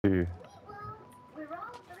We're all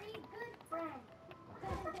three good friends.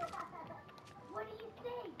 What do you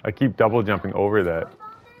think? I keep double jumping over that.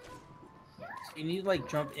 So you need to like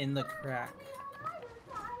jump in the crack,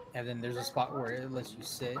 and then there's a spot where it lets you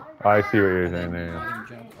sit. Oh, I see what you're And saying then there. you can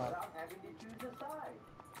jump up.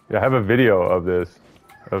 Yeah, I have a video of this,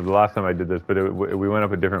 of the last time I did this, but we went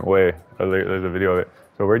up a different way. There's a video of it.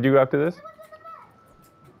 So where'd you go after this?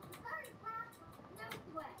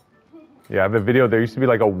 Yeah, I have a video. There used to be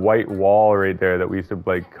like a white wall right there that we used to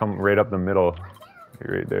like come right up the middle,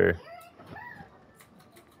 right there.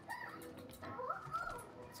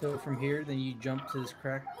 So from here, then you jump to this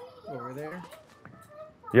crack over there.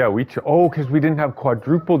 Yeah, because we didn't have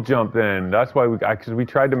quadruple jump then. That's why because we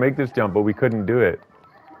tried to make this jump, but we couldn't do it.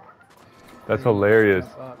 That's hilarious.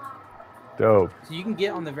 Dope. So you can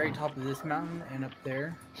get on the very top of this mountain and up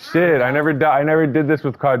there. Shit, I never did this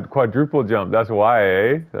with quadruple jump. That's why,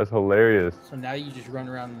 eh? That's hilarious. So now you just run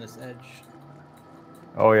around this edge.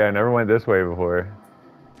 Oh yeah, I never went this way before.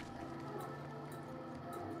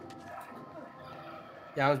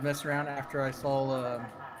 Yeah, I was messing around after I saw.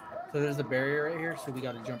 So there's a barrier right here, so we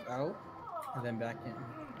got to jump out and then back in.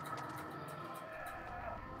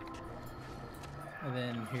 And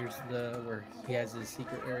then here's where he has his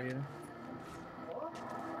secret area.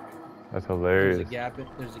 That's hilarious. There's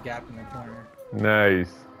a gap in the corner.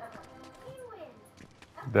 Nice.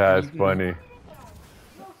 That's funny.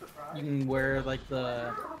 You can wear like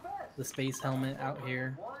the space helmet out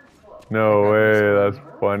here. No way, that's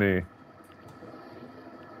funny.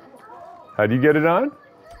 How'd you get it on?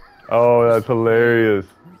 Oh, that's hilarious.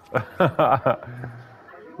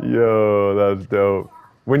 Yo, that's dope.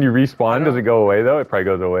 When you respawn, does it go away though? It probably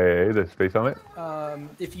goes away, eh? The space helmet?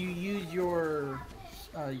 If you use your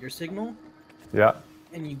signal. Yeah.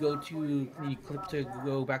 And you click to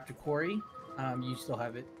go back to quarry, you still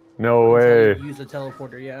have it. No way. You use the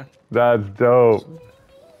teleporter, yeah. That's dope.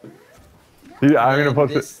 I'm gonna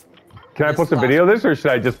post it. Can I post a video of this, or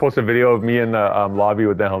should I just post a video of me in the lobby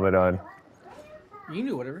with the helmet on? You can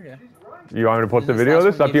do whatever, yeah. You want me to post a video of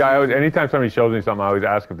this? Up to you. Anytime somebody shows me something, I always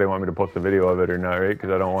ask if they want me to post a video of it or not, right? Because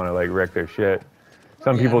I don't want to like wreck their shit.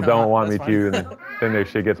 Some people don't want me to, and then their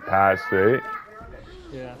shit gets patched, right?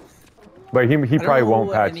 Yeah. But he probably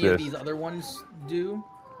won't patch this. Any of these other ones do.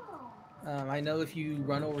 I know if you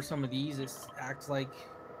run over some of these, it acts like.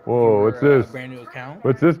 Whoa! What's this? Brand new account.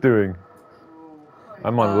 What's this doing?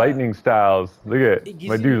 I'm on lightning styles. Look at it.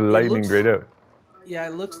 My dude's lightning right out. Yeah,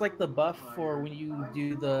 it looks like the buff for when you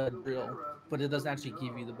do the drill, but it doesn't actually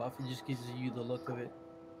give you the buff. It just gives you the look of it.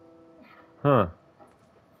 Huh.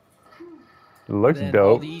 It looks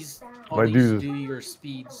dope. All these do your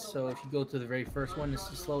speeds. So if you go to the very first one, it's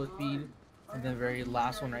the slowest speed, and then the very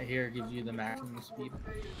last one right here gives you the maximum speed.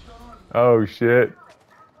 Oh shit.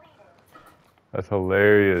 That's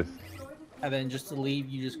hilarious. And then just to leave,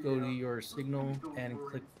 you just go to your signal and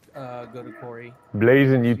click go to quarry.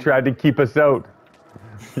 Blazing, you tried to keep us out.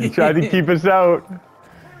 You tried to keep us out.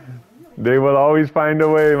 They will always find a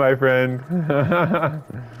way, my friend.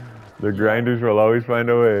 The grinders will always find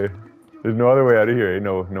a way. There's no other way out of here. Ain't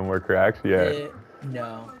no more cracks. Yeah.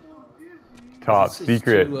 No. Top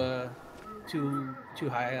secret. Too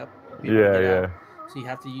high up. Yeah. So you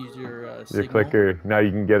have to use your clicker. Now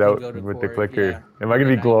you can get out with the clicker. Yeah. Am I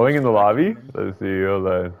gonna be glowing in the lobby? Let's see. Hold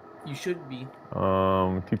on. You should be.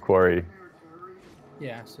 To quarry.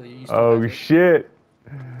 Yeah. So you. Oh shit!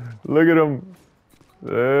 Look at him.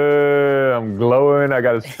 I'm glowing. I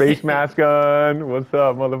got a space mask on. What's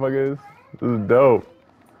up, motherfuckers? This is dope.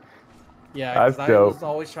 Yeah, that's dope. I was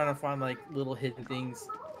always trying to find like little hidden things.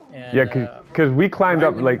 And, yeah, because we climbed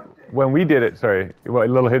up like when we did it. Sorry,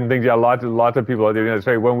 little hidden things. Yeah, lots of people are doing that.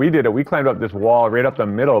 Sorry, when we did it, we climbed up this wall right up the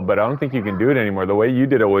middle. But I don't think you can do it anymore. The way you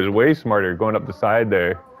did it was way smarter, going up the side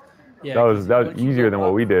there. Yeah, that was easier than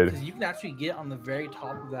what we did. Because you can actually get on the very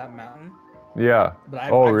top of that mountain. Yeah. But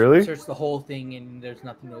I've really searched the whole thing and there's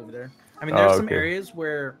nothing over there. I mean, there's some areas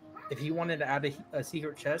where if you wanted to add a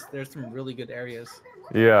secret chest, there's some really good areas.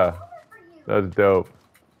 Yeah, that's dope.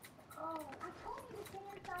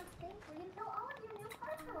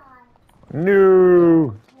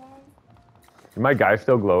 No. Is my guy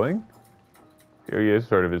still glowing? Here he is,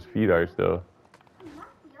 sort of. His feet are still.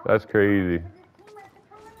 That's crazy.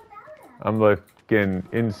 I'm looking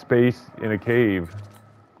in space in a cave.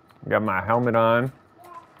 Got my helmet on.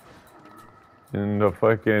 In the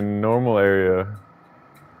fucking normal area.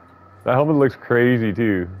 That helmet looks crazy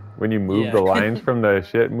too. When you move the lines from the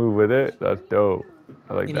shit, move with it. That's dope.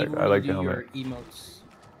 I like that. I like the helmet. Your emotes,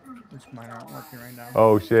 which mine aren't working right now.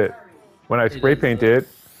 Oh shit. When I spray paint it.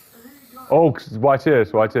 Oh, watch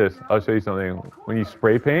this. Watch this. I'll show you something. When you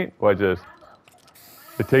spray paint, watch this.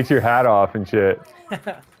 It takes your hat off and shit.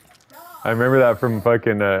 I remember that from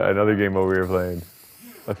fucking another game we were playing.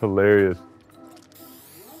 That's hilarious.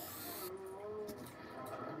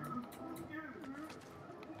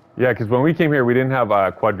 Yeah, because when we came here, we didn't have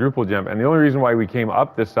a quadruple jump, and the only reason why we came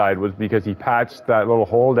up this side was because he patched that little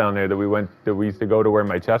hole down there that we used to go to where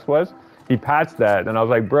my chest was. He patched that, and I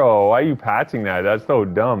was like, bro, why are you patching that? That's so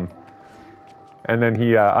dumb. And then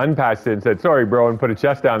he unpatched it and said, sorry, bro, and put a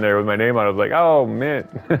chest down there with my name on it. I was like, oh, man.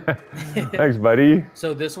 Thanks, buddy.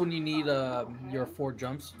 So this one, you need your 4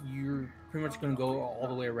 jumps. You're pretty much going to go all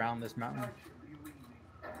the way around this mountain.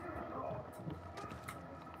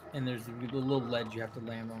 And there's a little ledge you have to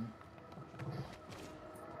land on.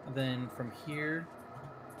 And then from here,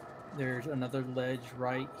 there's another ledge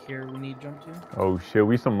right here we need to jump to. Oh, shit,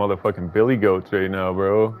 we some motherfucking billy goats right now,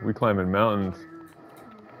 bro. We climbing mountains.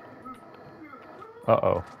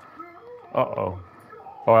 Uh-oh. Uh-oh.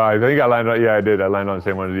 Oh, I think I landed on, yeah, I did. I landed on the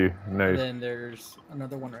same one as you. Nice. And then there's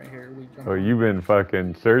another one right here. We jump Oh, you've been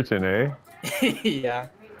fucking searching, eh? Yeah.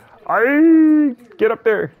 Get up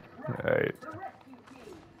there. All right.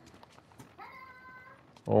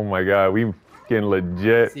 Oh my god, we getting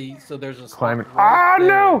legit. See, so there's a climbing. Right there.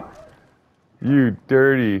 No! You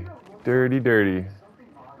dirty.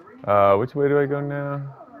 Which way do I go now?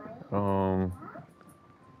 Am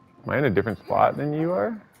I in a different spot than you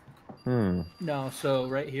are? No, so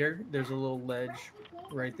right here, there's a little ledge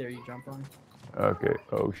right there you jump on. Okay.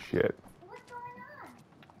 Oh shit.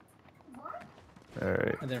 All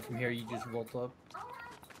right. And then from here, you just vault up.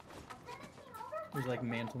 There's like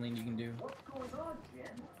mantling you can do.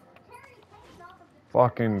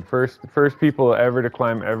 Fucking first people ever to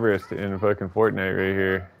climb Everest in fucking Fortnite right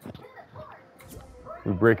here.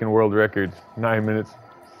 We're breaking world records. 9 minutes.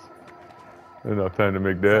 Enough time to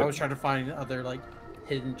make that. So I was trying to find other like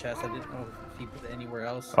hidden chests. I didn't know if he put it anywhere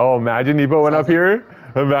else. Oh, imagine he put one up here.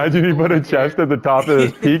 Imagine he put a chest at the top of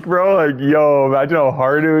this peak, bro. Like, yo, imagine how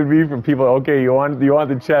hard it would be for people. Okay, you want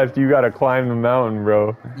the chest? You gotta climb the mountain,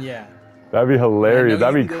 bro. Yeah. That'd be hilarious.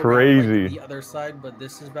 That'd be crazy. Around, like, the other side, but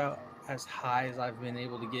this is about as high as I've been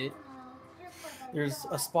able to get. There's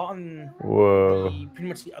a spot on pretty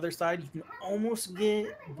much the other side you can almost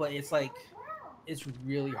get, but it's like it's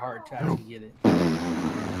really hard to actually get it.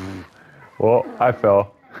 Well, I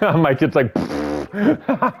fell. My kid's like,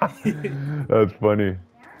 that's funny.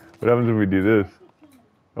 What happens if we do this?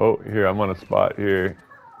 Oh, here, I'm on a spot here.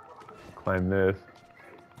 Climb this.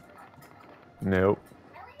 Nope.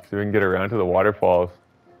 See if we can get around to the waterfalls.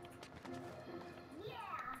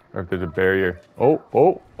 Or if there's a barrier. Oh.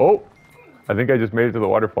 I think I just made it to the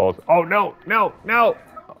waterfalls. Oh, no.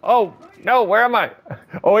 Oh, no, where am I?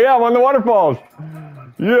 Oh, yeah, I'm on the waterfalls.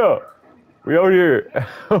 Yeah. We out here.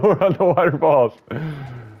 We're on the waterfalls.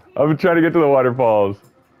 I'm trying to get to the waterfalls.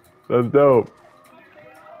 That's dope.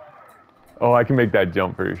 Oh, I can make that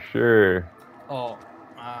jump for sure. Oh,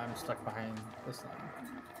 I'm stuck behind this line.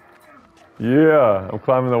 Yeah, I'm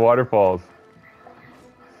climbing the waterfalls.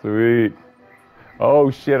 Sweet. Oh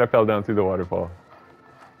shit, I fell down through the waterfall.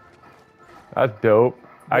 That's dope.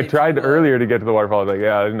 I tried earlier to get to the waterfall. I was like,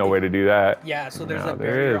 yeah, there's no way to do that. Yeah, so there's a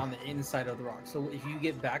barrier on the inside of the rock. So if you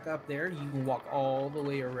get back up there, you can walk all the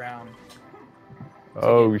way around.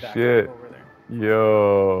 Oh shit.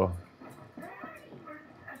 Yo.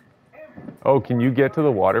 Oh, can you get to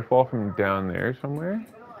the waterfall from down there somewhere?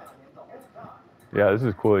 Yeah, this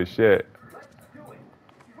is cool as shit.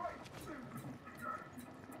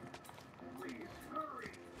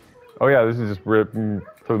 Oh yeah, this is just ripping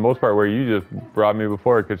for the most part where you just brought me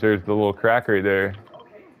before, because there's the little crack right there.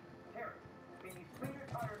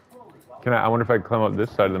 I wonder if I can climb up this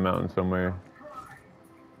side of the mountain somewhere.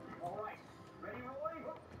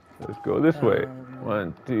 Let's go this way.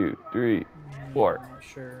 1, 2, 3, 4.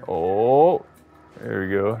 Sure. Oh, there we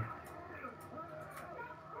go.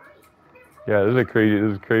 Yeah, this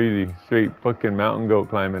is crazy. Straight fucking mountain goat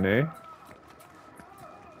climbing, eh?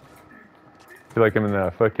 I feel like I'm in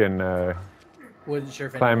the fucking wasn't sure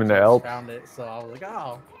if climbing the anyone else Alps. found it, so I was like,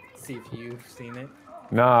 oh, see if you've seen it.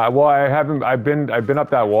 Nah, well, I haven't. I've been up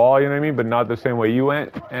that wall, you know what I mean, but not the same way you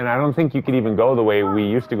went. And I don't think you could even go the way we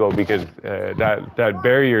used to go, because that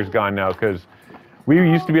barrier's gone now. Because we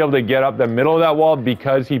used to be able to get up the middle of that wall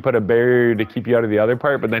because he put a barrier to keep you out of the other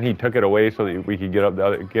part, but then he took it away so that we could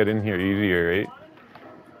get in here easier, right?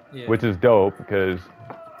 Yeah. Which is dope, because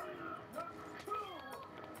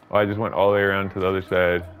I just went all the way around to the other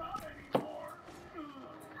side.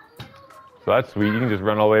 So that's sweet. You can just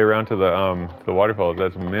run all the way around to the waterfalls.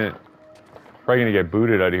 That's mint. Probably gonna get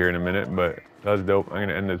booted out of here in a minute, but that's dope. I'm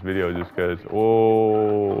gonna end this video just because.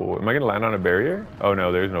 Oh, am I gonna land on a barrier? Oh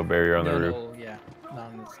no, there's no barrier on the roof. Yeah, not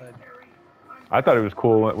on this side. I thought it was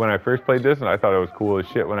cool when I first played this, and I thought it was cool as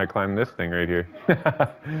shit when I climbed this thing right here.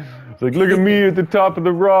 It's like, look at me at the top of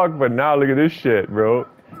the rock, but now look at this shit, bro.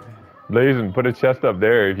 Blazing, put a chest up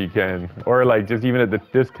there if you can. Or like just even at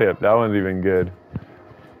this tip, that one's even good.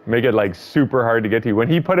 Make it like super hard to get to. When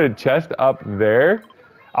he put a chest up there,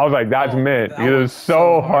 I was like, that's mint. It was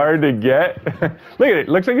so hard to get. Look at it,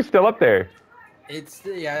 looks like it's still up there. It's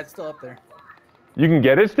still up there. You can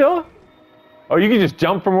get it still? Oh, you can just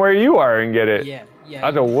jump from where you are and get it. Yeah.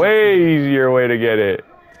 That's a way easier way to get it.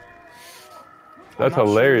 That's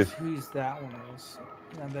hilarious. Sure whose that one is.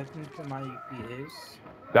 I think it might be his.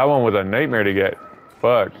 That one was a nightmare to get.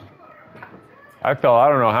 Fuck. I fell, I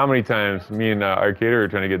don't know how many times me and Arcader were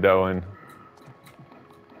trying to get that one.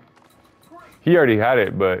 He already had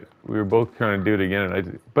it, but we were both trying to do it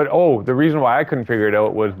again. But oh, the reason why I couldn't figure it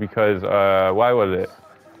out was because, why was it?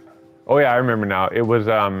 Oh yeah, I remember now. It was,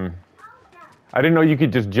 I didn't know you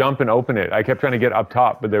could just jump and open it. I kept trying to get up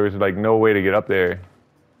top, but there was like no way to get up there.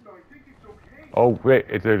 Oh wait,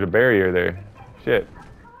 there's a barrier there. Shit.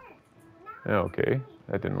 Okay,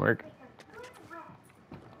 that didn't work.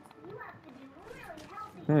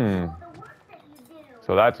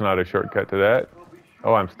 So that's not a shortcut to that.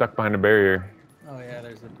 Oh, I'm stuck behind a barrier. Oh yeah,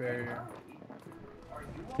 there's a barrier.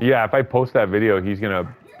 Yeah, if I post that video, he's gonna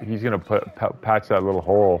patch that little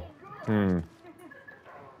hole.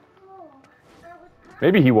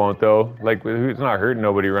 Maybe he won't though. Like, it's not hurting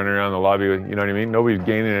nobody running around the lobby. You know what I mean? Nobody's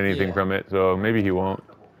gaining anything from it, so maybe he won't.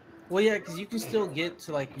 Well, yeah, because you can still get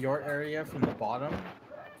to like your area from the bottom,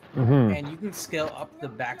 and you can scale up the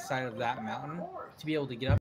backside of that mountain to be able to get up.